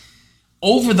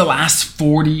over the last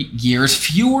 40 years,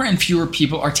 fewer and fewer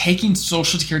people are taking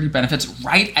Social Security benefits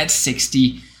right at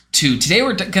 62. Today,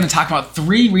 we're going to talk about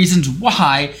 3 reasons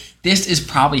why this is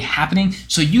probably happening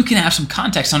so you can have some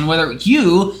context on whether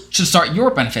you should start your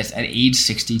benefits at age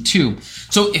 62.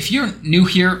 So if you're new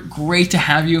here, great to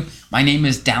have you. My name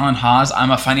is Dallin Hawes. I'm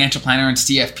a financial planner and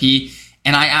CFP,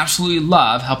 and I absolutely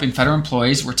love helping federal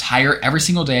employees retire every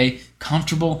single day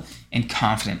comfortable and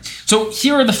confident. So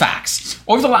here are the facts.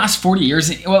 Over the last 40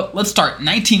 years, well, let's start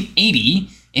 1980.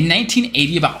 In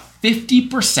 1980, about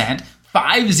 50%,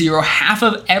 half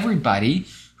of everybody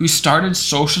who started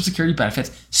Social Security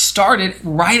benefits started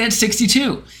right at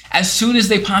 62, as soon as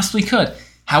they possibly could.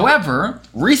 However,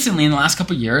 recently in the last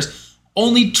couple of years,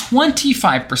 only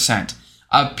 25%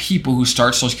 of people who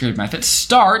start Social Security benefits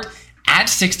start at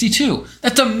 62.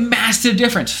 That's a massive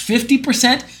difference,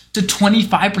 50% to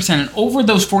 25%. And over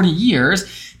those 40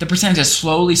 years, the percentage has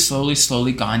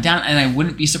slowly gone down. And I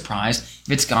wouldn't be surprised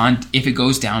if it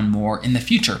goes down more in the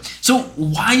future. So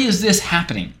why is this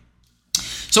happening?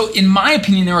 So in my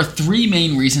opinion, there are 3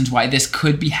 main reasons why this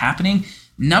could be happening.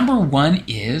 Number 1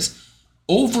 is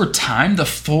over time, the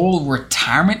full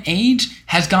retirement age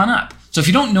has gone up. So if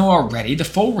you don't know already, the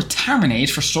full retirement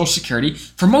age for Social Security,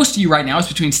 for most of you right now, is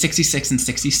between 66 and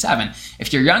 67.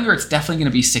 If you're younger, it's definitely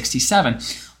going to be 67.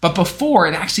 But before,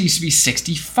 it actually used to be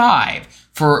 65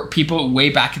 for people way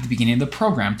back at the beginning of the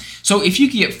program. So if you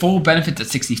can get full benefits at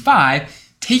 65,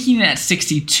 taking it at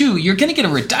 62, you're going to get a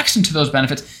reduction to those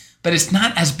benefits, but it's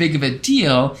not as big of a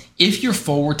deal if your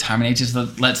full retirement age is,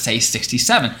 let's say,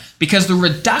 67. Because the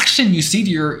reduction you see to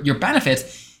your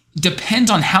benefits depends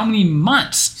on how many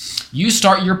months you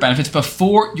start your benefits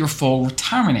before your full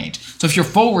retirement age. So if your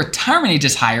full retirement age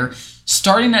is higher,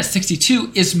 starting at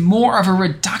 62 is more of a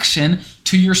reduction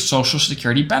to your Social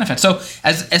Security benefits. So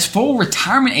as full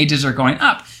retirement ages are going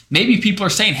up, maybe people are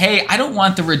saying, hey, I don't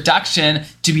want the reduction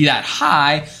to be that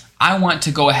high. I want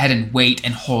to go ahead and wait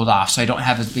and hold off so I don't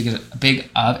have as big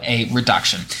of a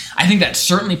reduction. I think that's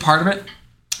certainly part of it.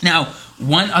 Now,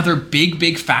 one other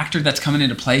big factor that's coming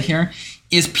into play here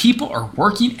is people are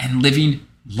working and living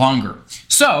longer.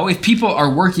 So if people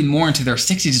are working more into their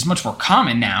 60s, it's much more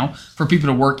common now for people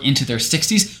to work into their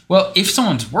 60s. Well, if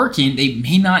someone's working, they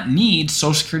may not need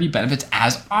Social Security benefits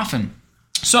as often.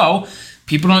 So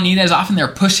people don't need it as often. They're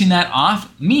pushing that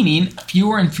off, meaning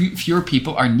fewer and fewer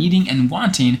people are needing and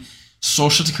wanting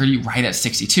Social Security right at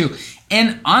 62.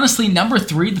 And honestly, number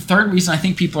 3, the third reason I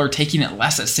think people are taking it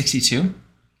less at 62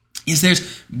 is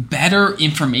there's better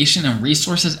information and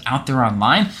resources out there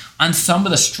online on some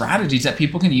of the strategies that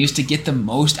people can use to get the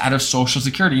most out of Social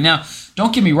Security. Now,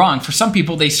 don't get me wrong. For some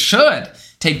people, they should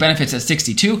take benefits at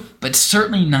 62, but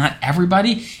certainly not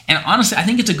everybody. And honestly, I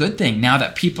think it's a good thing now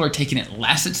that people are taking it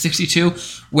less at 62,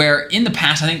 where in the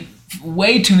past, I think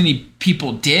way too many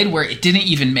people did, where it didn't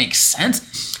even make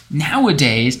sense.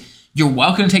 Nowadays, you're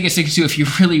welcome to take it at 62 if you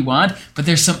really want, but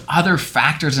there's some other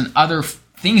factors and other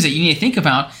things that you need to think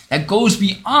about that goes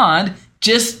beyond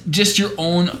just your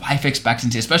own life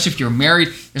expectancy, especially if you're married.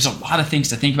 There's a lot of things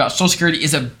to think about. Social Security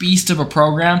is a beast of a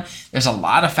program. There's a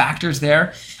lot of factors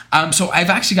there. So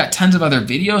I've actually got tons of other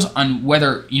videos on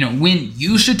whether, when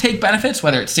you should take benefits,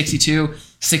 whether it's 62,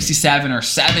 67, or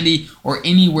 70, or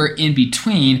anywhere in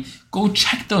between. Go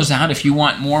check those out if you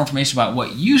want more information about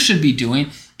what you should be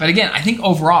doing. But again, I think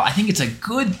overall, I think it's a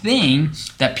good thing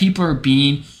that people are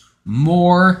being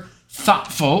more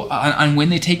thoughtful on when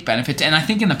they take benefits. And I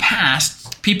think in the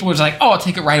past, people were like, oh, I'll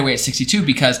take it right away at 62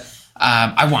 because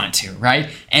I want to, right?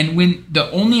 And when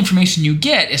the only information you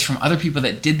get is from other people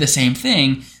that did the same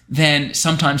thing, then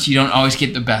sometimes you don't always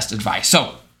get the best advice.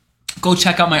 So go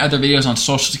check out my other videos on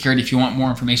Social Security if you want more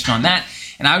information on that.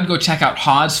 And I would go check out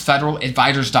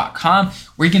HawesFederalAdvisors.com,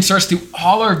 where you can search through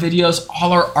all our videos,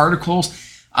 all our articles,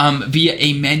 via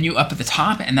a menu up at the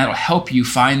top, and that'll help you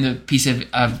find the piece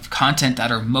of content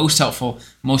that are most helpful,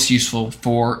 most useful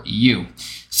for you.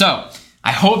 So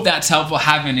I hope that's helpful.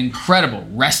 Have an incredible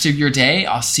rest of your day.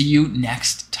 I'll see you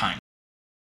next time.